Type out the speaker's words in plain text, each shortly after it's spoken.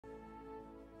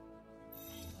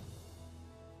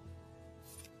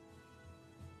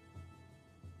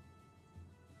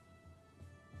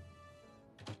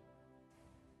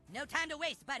No time to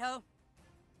waste, butthole.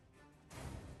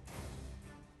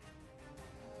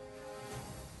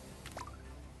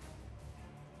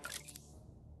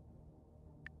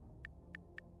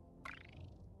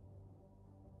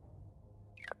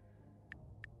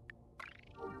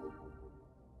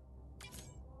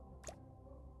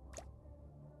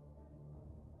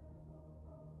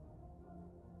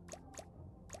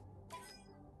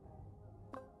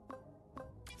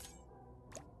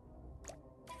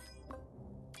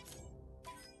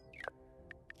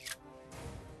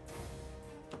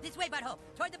 This way, butthole.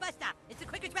 Toward the bus stop. It's the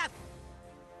quickest route.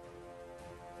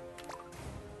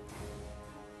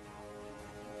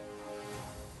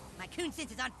 My coon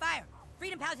sense is on fire.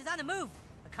 Freedom Pals is on the move.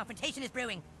 A confrontation is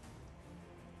brewing.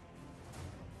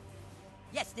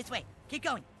 Yes, this way. Keep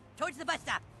going. Towards the bus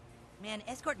stop. Man,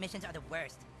 escort missions are the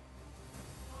worst.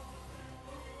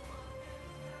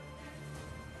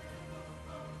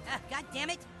 God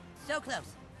damn it. So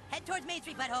close. Head towards Main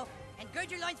Street, butthole, and gird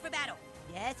your loins for battle.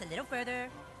 Yes, a little further.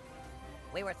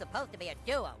 We were supposed to be a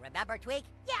duo, remember, Tweak?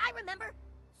 Yeah, I remember.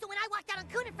 So when I walked out on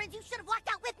Coon and Friends, you should have walked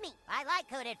out with me. I like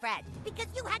Coon and Friends. Because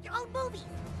you had your own movies.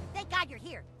 Thank God you're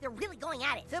here. They're really going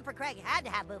at it. Super Craig had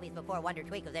to have movies before Wonder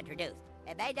Tweak was introduced.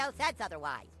 It made no sense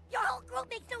otherwise. Your whole group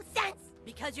makes no sense.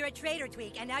 Because you're a traitor,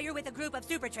 Tweak, and now you're with a group of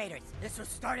super traitors. This was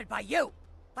started by you.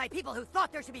 By people who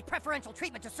thought there should be preferential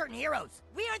treatment to certain heroes.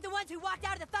 We aren't the ones who walked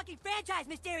out of the fucking franchise,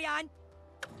 Mysterion.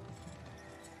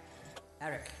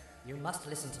 Eric, you must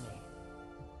listen to me.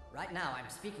 Right now, I'm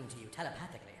speaking to you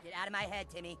telepathically. Get out of my head,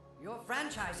 Timmy. Your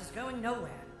franchise is going nowhere.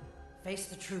 Face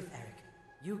the truth, Eric.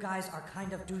 You guys are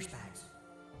kind of douchebags.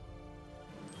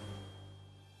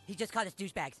 He just called us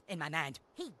douchebags, in my mind.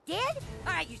 He did?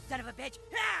 All right, you son of a bitch.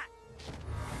 Ah!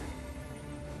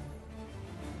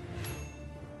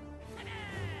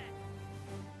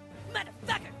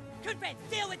 Motherfucker! Good friends,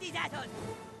 deal with these assholes!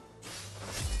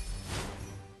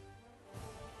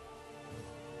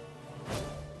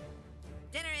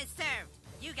 Dinner is served.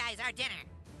 You guys are dinner.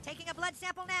 Taking a blood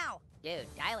sample now.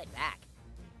 Dude, dial it back.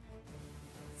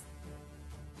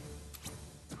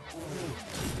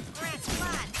 Rat's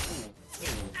blood.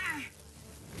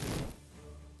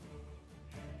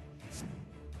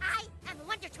 I am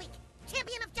Wonder Tweak,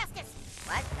 champion of justice.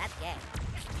 What? That's gay.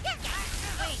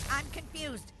 Wait, I'm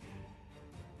confused.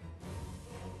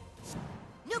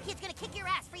 New Kid's gonna kick your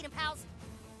ass, Freedom Pals.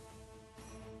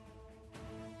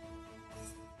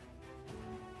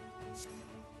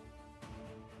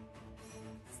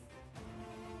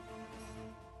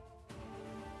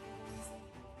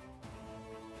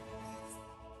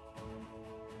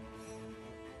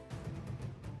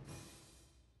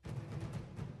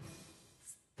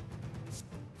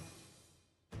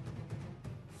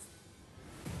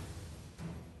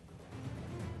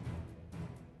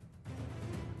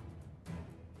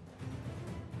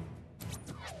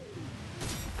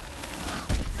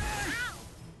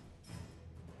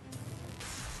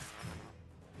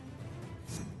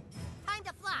 Time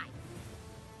to fly.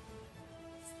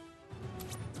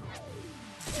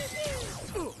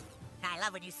 I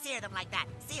love when you sear them like that.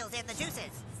 Seals in the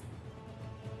juices.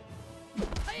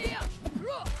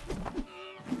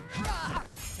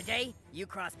 Today, you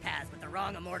cross paths with the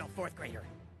wrong immortal fourth grader.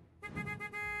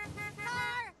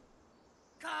 Car!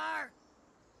 Car!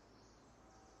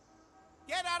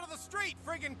 Get out of the street,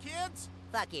 friggin' kids!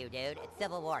 Fuck you, dude. It's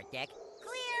Civil War, dick.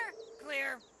 Clear!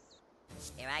 Clear.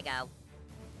 Here I go.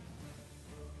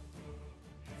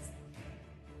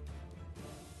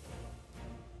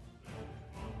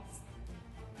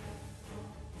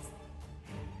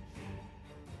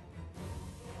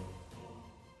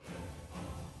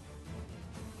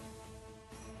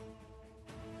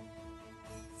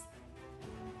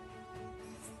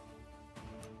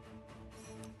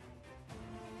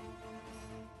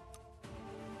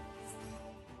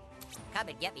 Come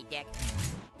and get me, dick.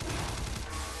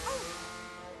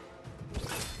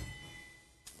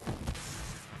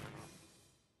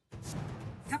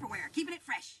 Tupperware, keeping it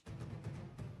fresh.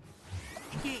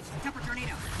 Engage, Tupper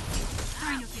Tornado.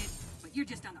 Sorry, new kid, but you're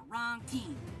just on the wrong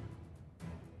team.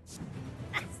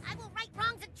 I will right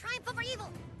wrongs and triumph over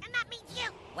evil, and that means you.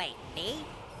 Wait, me?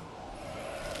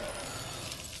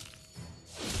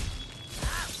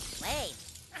 Oh, lame.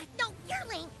 No, you're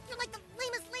lame. You're like the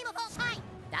lamest lame of all time.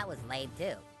 That was lame,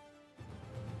 too.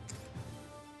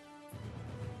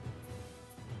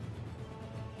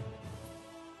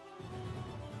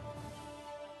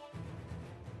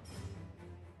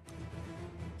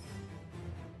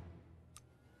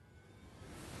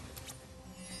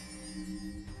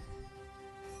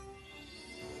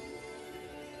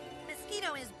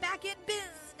 Mosquito is back in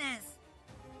business.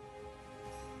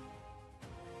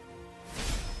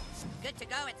 good to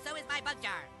go, and so is my bug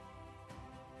jar.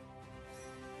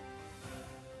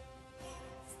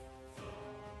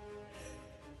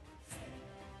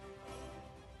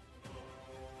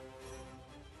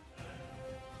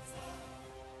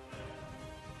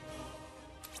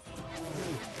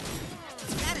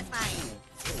 Satisfying.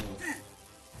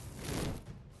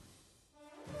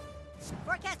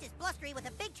 Forecast is blustery with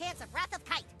a big chance of Wrath of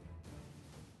Kite.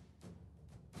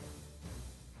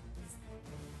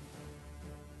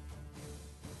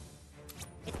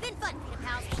 It's been fun, Freedom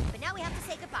Pals, but now we have to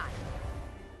say goodbye.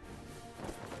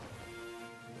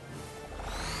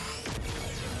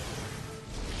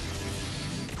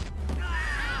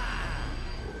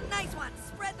 Nice one.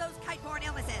 Spread those kite-borne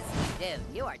illnesses. Dude,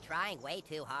 you are trying way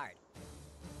too hard.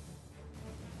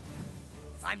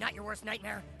 If I'm not your worst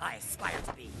nightmare, I aspire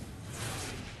to be.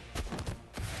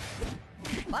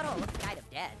 Butthole looks kind of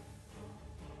dead.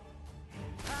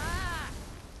 Ah!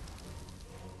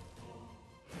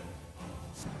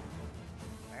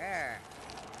 Brr.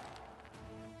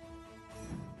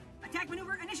 Attack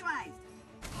maneuver initialized.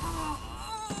 All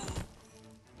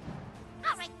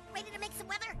right, ready to make some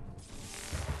weather?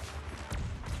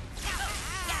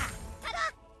 Yeah!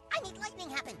 Ta-da! I made lightning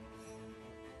happen.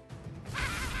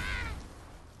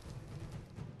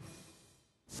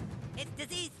 It's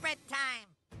disease spread time.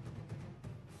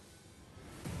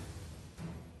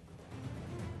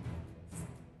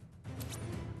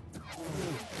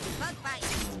 Bug bite.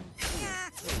 Yeah.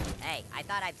 Hey, I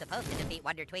thought I'm supposed to defeat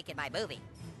Wonder Tweak in my movie.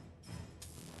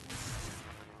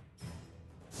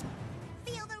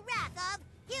 Feel the wrath of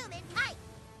Human Kite.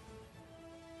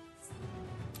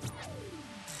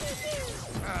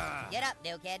 Get up,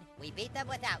 new kid. We beat them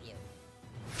without you.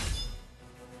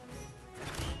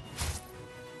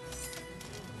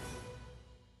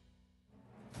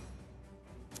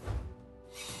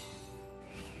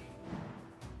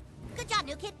 Good job,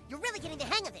 new kid. You're really getting the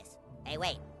hang of this. Hey,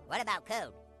 wait. What about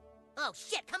Code? Oh,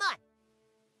 shit, come on.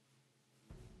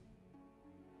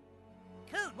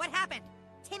 Coon, what happened?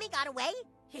 Timmy got away?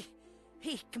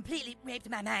 He completely raped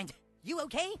my mind. You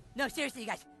okay? No, seriously, you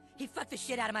guys. He fucked the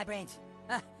shit out of my brains.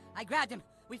 I grabbed him.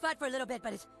 We fought for a little bit,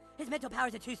 but his mental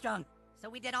powers are too strong. So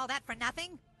we did all that for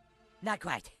nothing? Not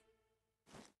quite.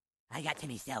 I got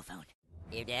Timmy's cell phone.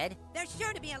 You did? There's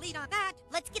sure to be a lead on that.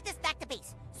 Let's get this back to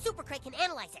base. Super Craig can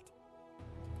analyze it.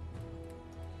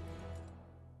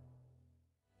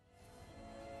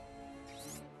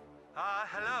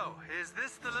 Hello. Is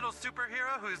this the little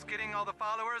superhero who's getting all the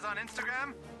followers on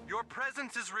Instagram? Your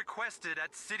presence is requested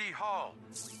at City Hall.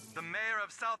 The mayor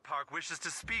of South Park wishes to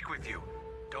speak with you.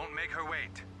 Don't make her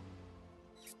wait.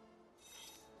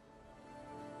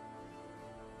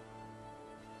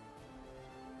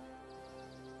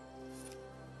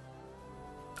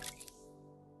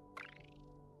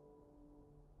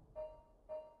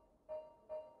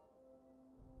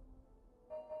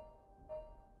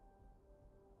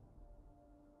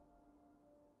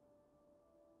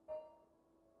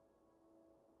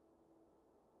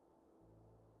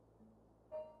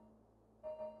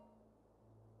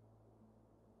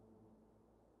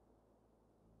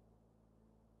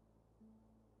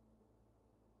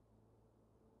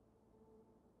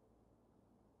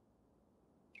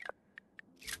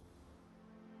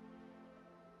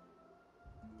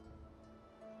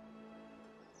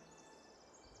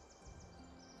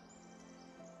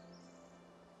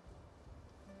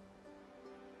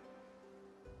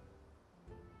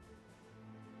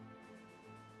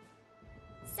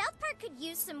 South Park could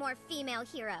use some more female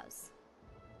heroes.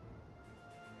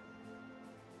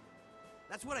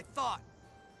 That's what I thought.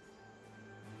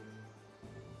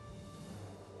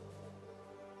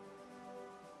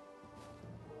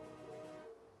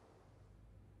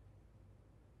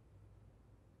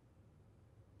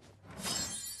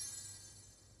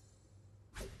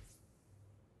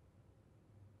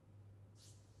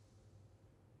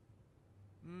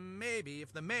 Maybe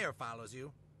if the mayor follows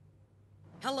you.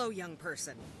 Hello, young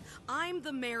person. I'm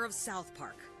the mayor of South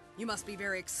Park. You must be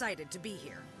very excited to be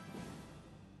here.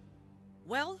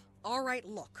 Well, all right,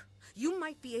 look. You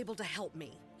might be able to help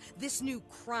me. This new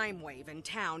crime wave in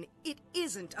town, it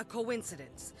isn't a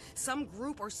coincidence. Some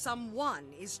group or someone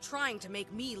is trying to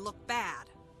make me look bad.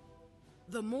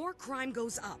 The more crime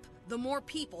goes up, the more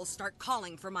people start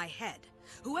calling for my head.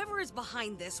 Whoever is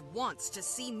behind this wants to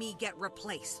see me get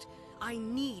replaced. I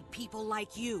need people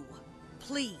like you.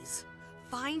 Please,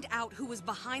 find out who is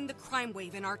behind the crime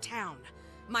wave in our town.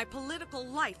 My political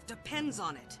life depends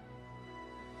on it.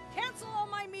 Cancel all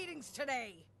my meetings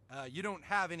today! You don't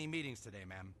have any meetings today,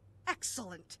 ma'am.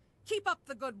 Excellent. Keep up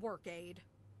the good work, Aide.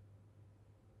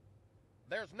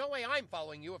 There's no way I'm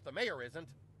following you if the mayor isn't.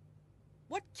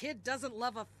 What kid doesn't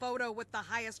love a photo with the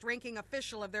highest-ranking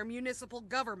official of their municipal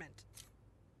government?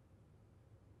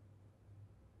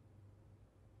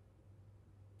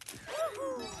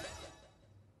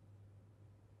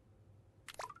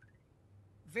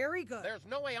 Very good. There's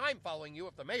no way I'm following you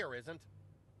if the mayor isn't.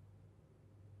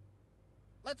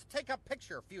 Let's take a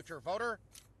picture, future voter.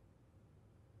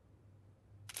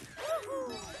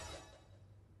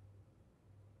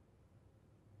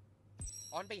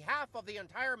 On behalf of the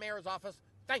entire mayor's office,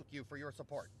 thank you for your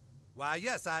support. Why,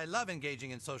 yes, I love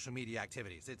engaging in social media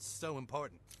activities. It's so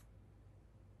important.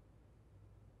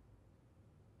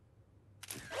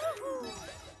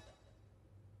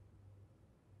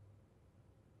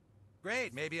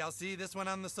 Great, maybe I'll see this one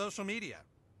on the social media.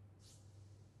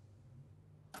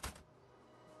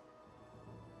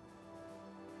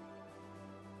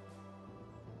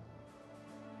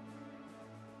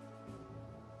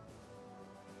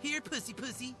 Here, pussy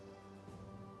pussy.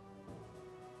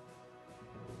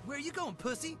 Where are you going,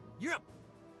 pussy? You're up.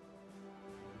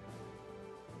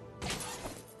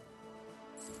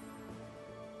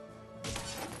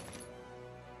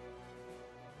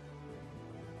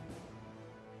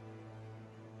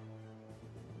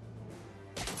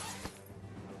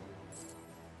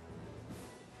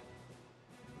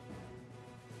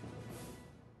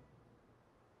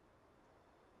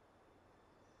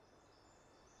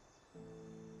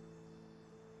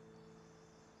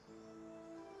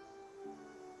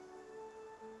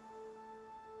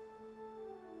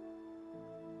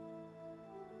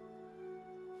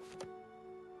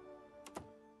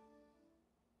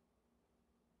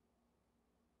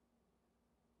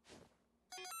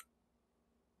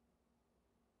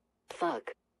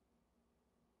 Fuck.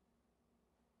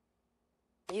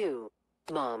 You,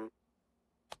 Mom.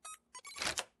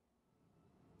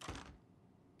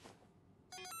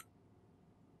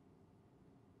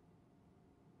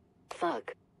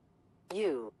 Fuck.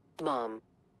 You, Mom.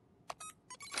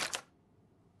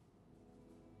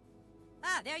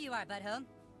 Ah, there you are, butthole.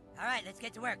 All right, let's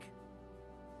get to work.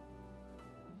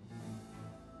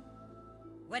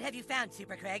 What have you found,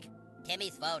 Super Craig?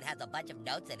 Timmy's phone has a bunch of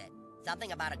notes in it.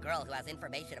 Something about a girl who has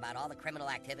information about all the criminal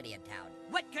activity in town.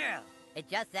 What girl? It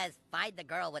just says, find the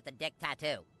girl with the dick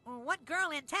tattoo. What girl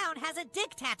in town has a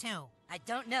dick tattoo? I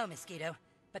don't know, Mosquito,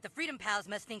 but the Freedom Pals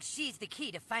must think she's the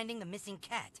key to finding the missing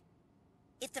cat.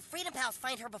 If the Freedom Pals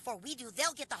find her before we do,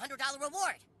 they'll get the $100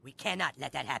 reward. We cannot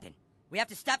let that happen. We have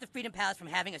to stop the Freedom Pals from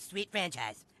having a sweet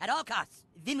franchise, at all costs.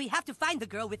 Then we have to find the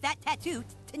girl with that tattoo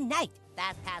tonight.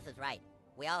 Fast Pass is right.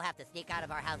 We all have to sneak out of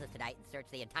our houses tonight and search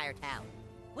the entire town.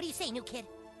 What do you say, new kid?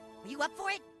 Are you up for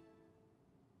it?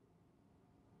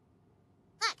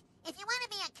 Look, if you want to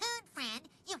be a coon friend,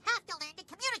 you have to learn to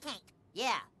communicate.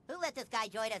 Yeah, who let this guy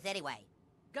join us anyway?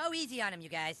 Go easy on him, you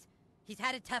guys. He's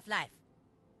had a tough life.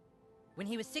 When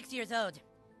he was 6 years old,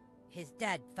 his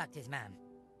dad fucked his mom.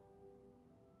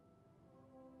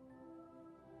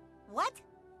 What?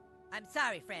 I'm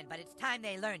sorry, friend, but it's time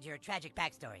they learned your tragic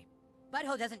backstory.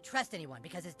 Butthole doesn't trust anyone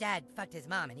because his dad fucked his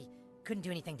mom and he couldn't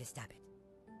do anything to stop it.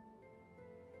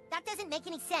 That doesn't make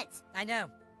any sense. I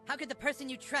know. How could the person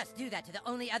you trust do that to the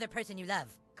only other person you love?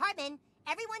 Cartman,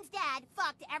 everyone's dad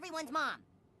fucked everyone's mom.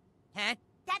 Huh?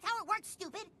 That's how it works,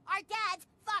 stupid. Our dads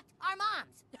fucked our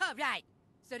moms. Oh, right.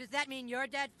 So does that mean your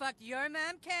dad fucked your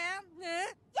mom, Cal?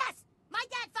 Huh? Yes, my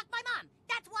dad fucked my mom.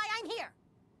 That's why I'm here.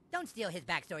 Don't steal his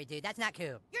backstory, dude. That's not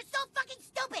cool. You're so fucking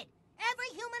stupid. Every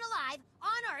human alive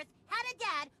on Earth had a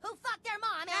dad who fucked their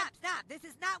mom and... Stop. This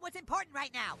is not what's important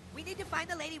right now. We need to find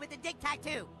the lady with the dick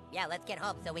tattoo. Yeah, let's get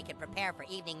home so we can prepare for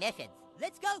evening missions.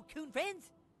 Let's go, coon friends.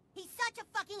 He's such a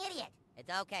fucking idiot. It's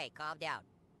okay, calm down.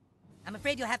 I'm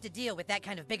afraid you'll have to deal with that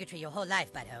kind of bigotry your whole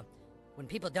life, butthole. When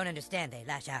people don't understand, they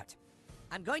lash out.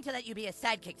 I'm going to let you be a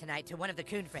sidekick tonight to one of the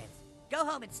coon friends. Go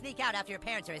home and sneak out after your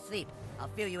parents are asleep. I'll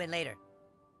fill you in later.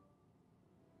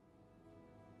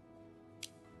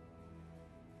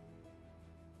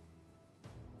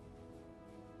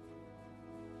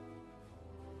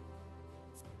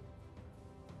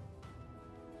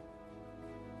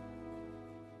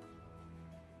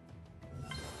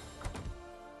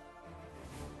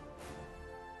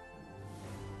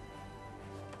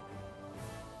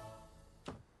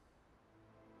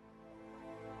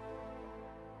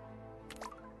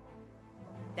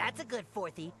 That's a good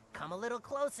fourthie. Come a little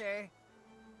closer.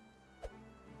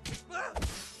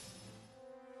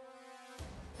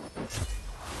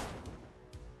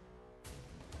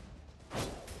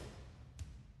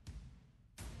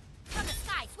 From the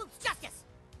sky swoops justice.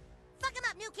 Fuck him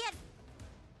up, new kid.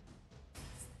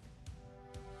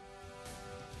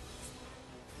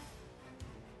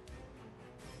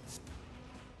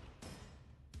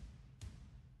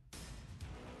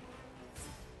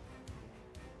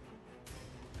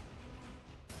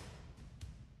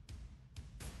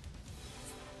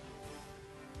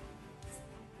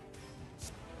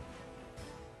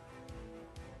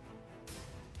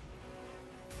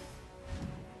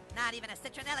 Not even a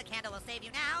citronella candle will save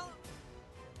you now.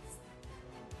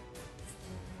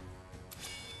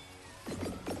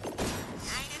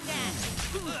 Nine and dead.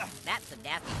 That's some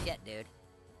nasty shit, dude.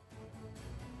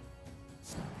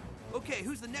 Okay,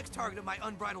 who's the next target of my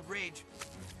unbridled rage?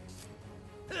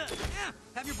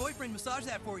 Have your boyfriend massage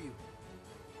that for you.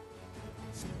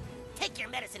 Take your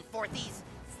medicine, fourthies.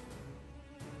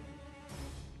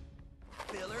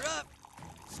 Fill her up.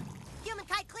 Human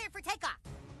kite cleared for takeoff.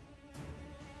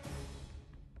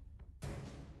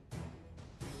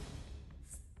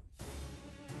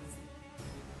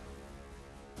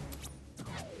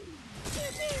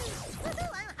 Woohoo,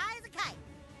 I'm high as a kite.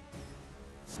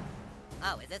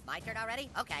 Oh, is this my turn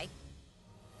already? Okay.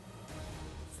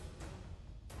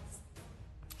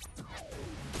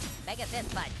 Mega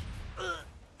fist punch.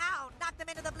 Ow! Knocked them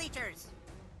into the bleachers.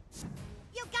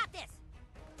 You got this.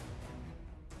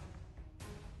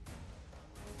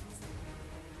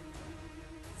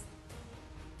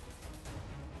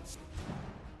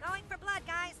 Going for blood,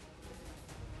 guys.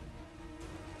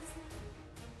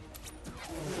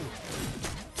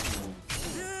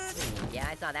 Yeah,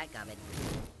 I saw that coming.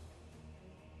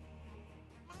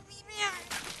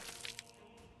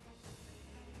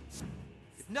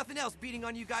 If nothing else, beating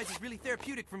on you guys is really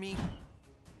therapeutic for me.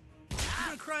 You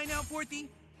gonna cry now, Forthy?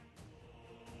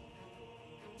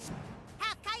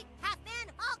 Half kite, half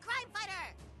man, all crime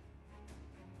fighter.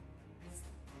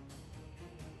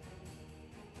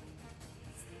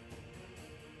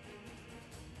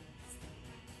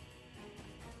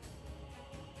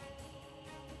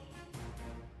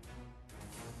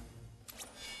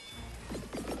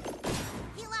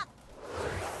 Heal up.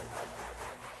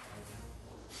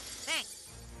 Thanks.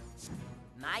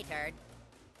 My turn.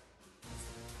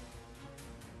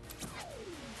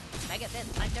 Mega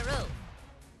fist puncheroo.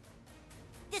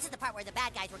 This is the part where the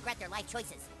bad guys regret their life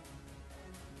choices.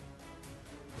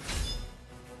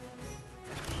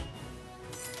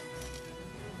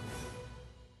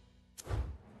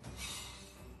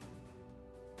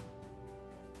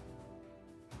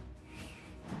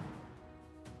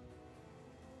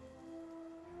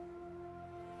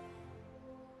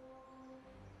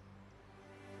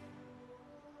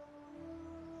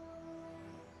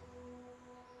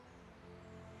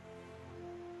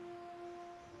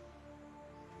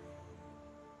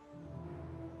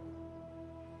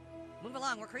 Move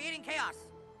along, we're creating chaos.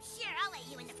 Sure, I'll let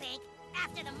you in the bank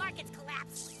after the markets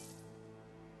collapse.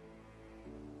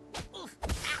 Oof,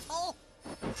 asshole!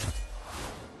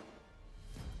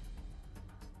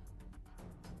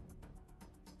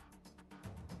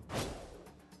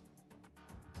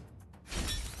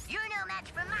 You're no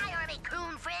match for my army,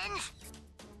 coon fringe.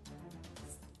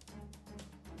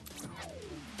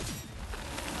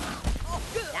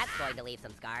 That's going to leave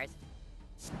some scars.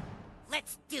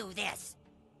 Let's do this.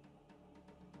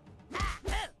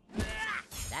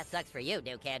 That sucks for you,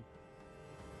 new kid.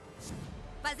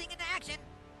 Buzzing into action.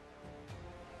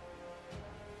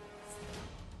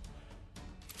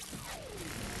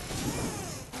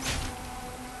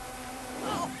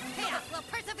 Oh, chaos will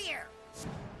persevere.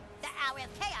 The hour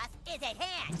of chaos is at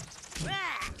hand.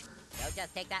 Don't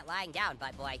just take that lying down,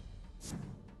 butt boy.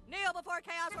 Kneel before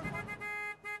chaos.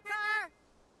 Car.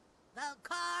 The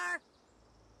car.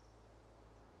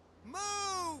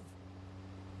 Move!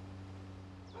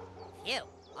 Phew,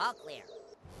 all clear.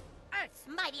 Earth's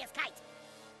mightiest kite.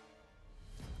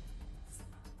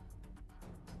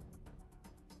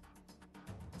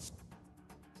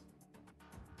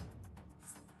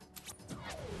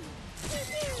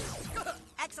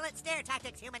 Excellent stair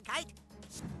tactics, human kite.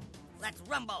 Let's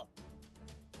rumble.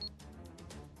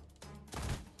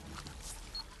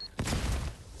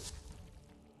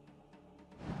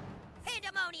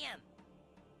 Pandemonium.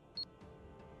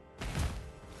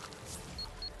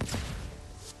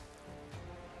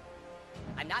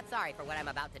 I'm not sorry for what I'm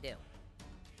about to do.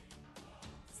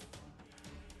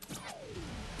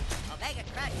 Omega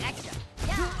Crunch Extra.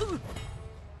 Yeah.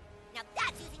 Now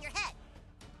that's using your head.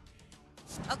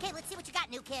 Okay, let's see what you got,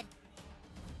 new kid.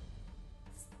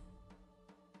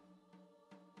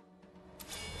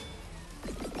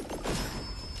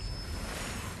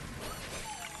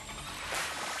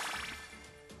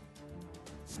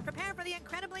 Prepare for the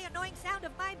incredibly annoying sound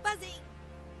of my buzzing.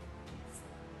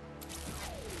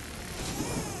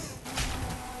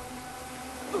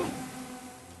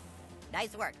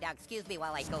 Nice work. Now excuse me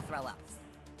while I go throw up.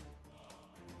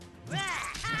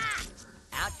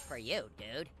 Ouch for you,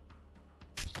 dude.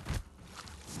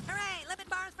 Hooray! Lemon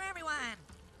bars for everyone!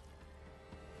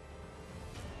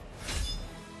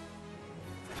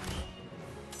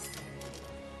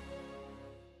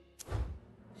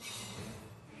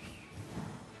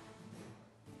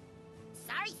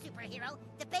 Sorry, Super superhero.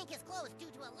 The bank is closed due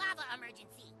to a lava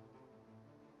emergency.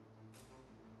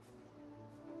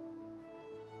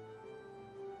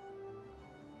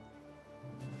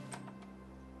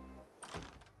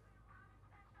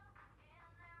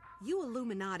 You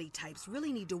Illuminati types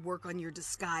really need to work on your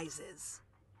disguises.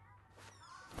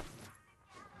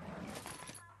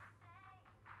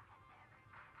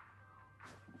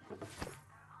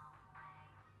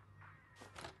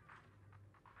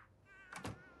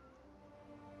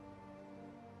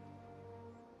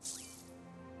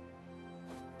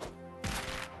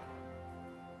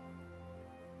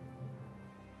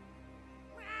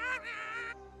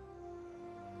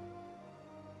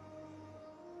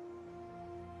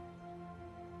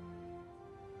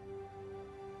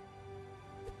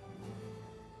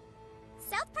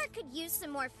 South Park could use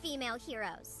some more female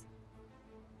heroes.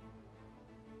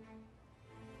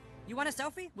 You want a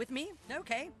selfie with me?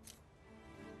 Okay.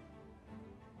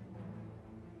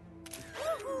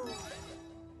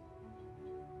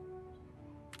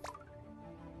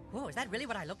 Whoa, is that really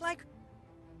what I look like?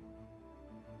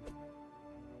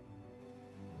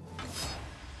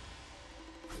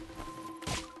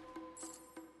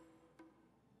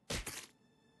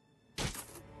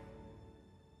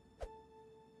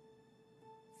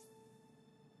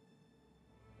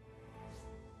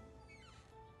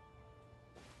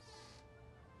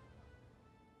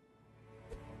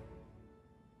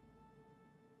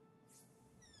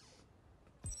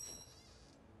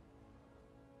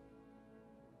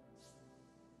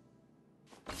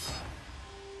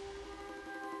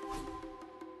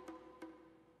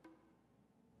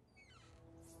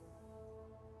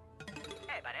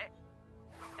 Hey, buddy.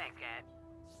 Thanks, kid.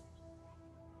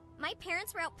 My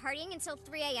parents were out partying until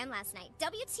 3 a.m. last night.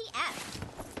 WTF?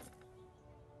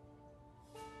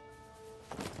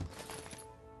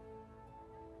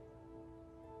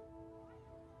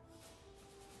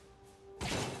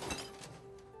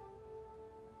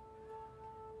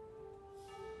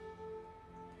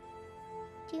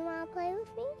 Do you want to play with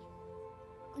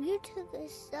me? You took a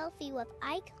selfie with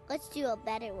Ike. Let's do a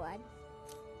better one.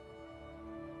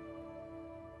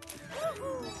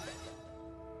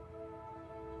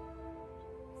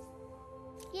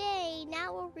 Yay,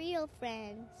 now we're real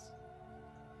friends.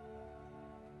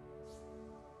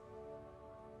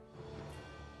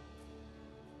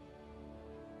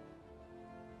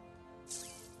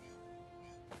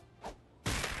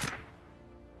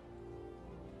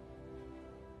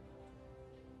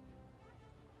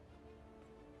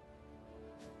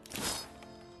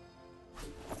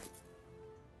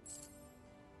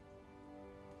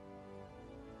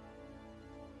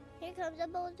 Here comes a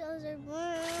bulldozer.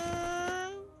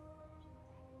 Vroom.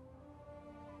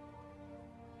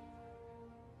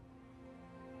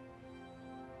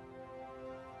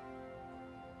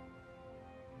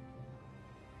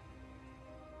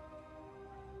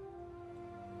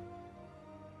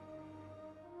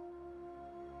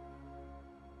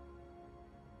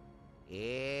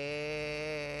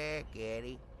 Yeah,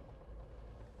 kitty.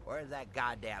 Where's that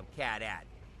goddamn cat at?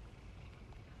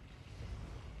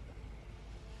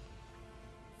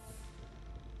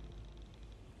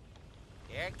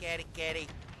 Here, kitty, kitty.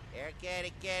 Here,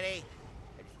 kitty, kitty.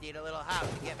 I just need a little hop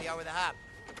to get me over the hump.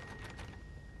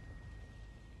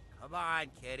 Come on,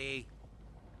 kitty.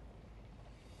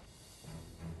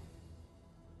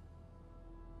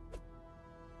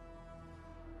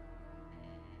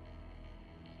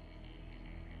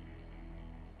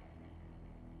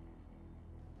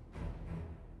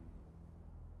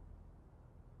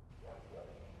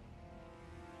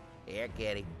 Here,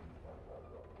 kitty.